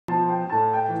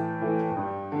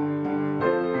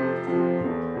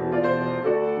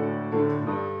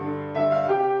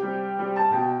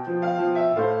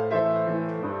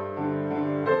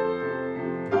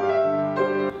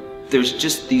there's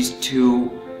just these two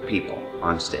people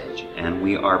on stage, and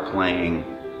we are playing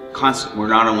we're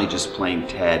not only just playing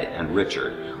Ted and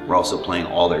Richard, we're also playing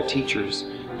all their teachers,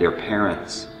 their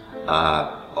parents,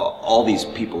 all these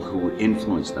people who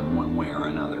influence them one way or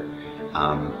another.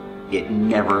 It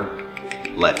never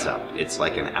lets up. It's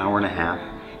like an hour and a half,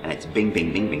 and it's bing,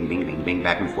 bing, bing, bing, bing, bing, bing,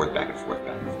 back and forth, back and forth,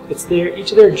 back and forth. It's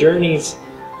each of their journeys,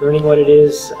 learning what it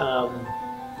is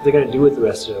they're going to do with the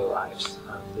rest of their lives.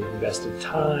 They've invested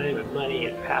time and money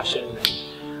and passion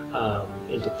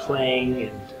into playing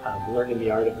and learning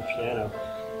the art of the piano.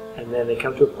 And then they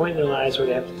come to a point in their lives where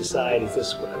they have to decide, is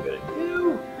this what I'm going to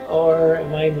do? Or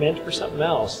am I meant for something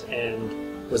else?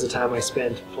 And was the time I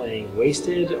spent playing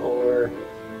wasted, or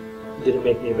did it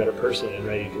make me a better person and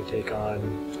ready to take on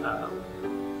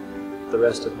the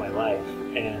rest of my life?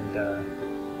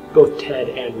 And both Ted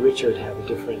and Richard have a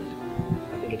different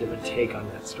take on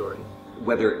that story.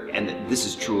 And this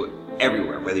is true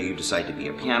everywhere, whether you decide to be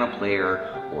a piano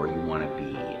player, or you want to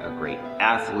be a great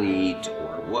athlete,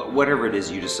 or whatever it is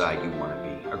you decide you want to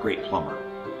be, a great plumber.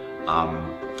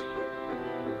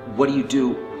 What do you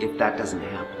do if that doesn't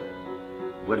happen?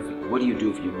 What do you do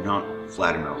if you're not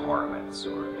Vladimir Horowitz,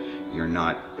 or you're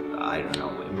not, I don't know,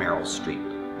 Meryl Streep?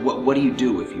 What do you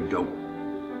do if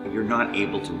you're not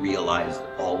able to realize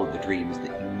all of the dreams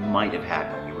that you might have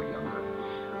had when you were younger?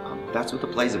 That's what the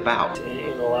play's about.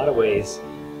 In a lot of ways,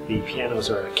 the pianos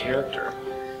are a character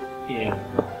in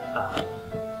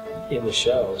the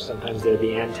show. Sometimes they're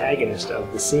the antagonist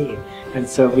of the scene. And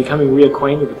so becoming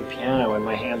reacquainted with the piano and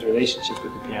my hand's relationship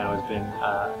with the piano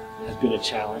has been a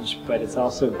challenge, but it's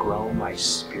also grown my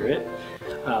spirit,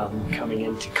 coming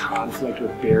into conflict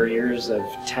with barriers of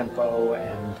tempo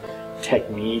and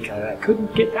technique. I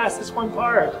couldn't get past this one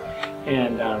part.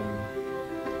 And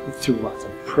through lots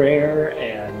of prayer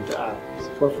and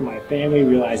support from my family,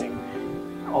 realizing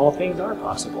all things are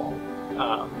possible.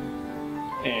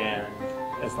 And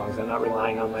as long as I'm not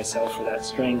relying on myself for that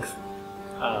strength,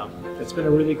 it's been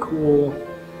a really cool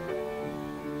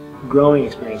growing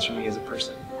experience for me as a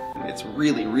person. It's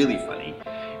really, really funny.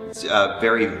 It's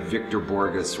very Victor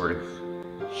Borge sort of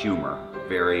humor,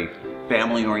 very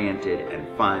family-oriented and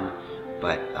fun,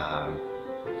 but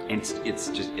it's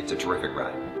a terrific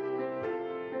ride.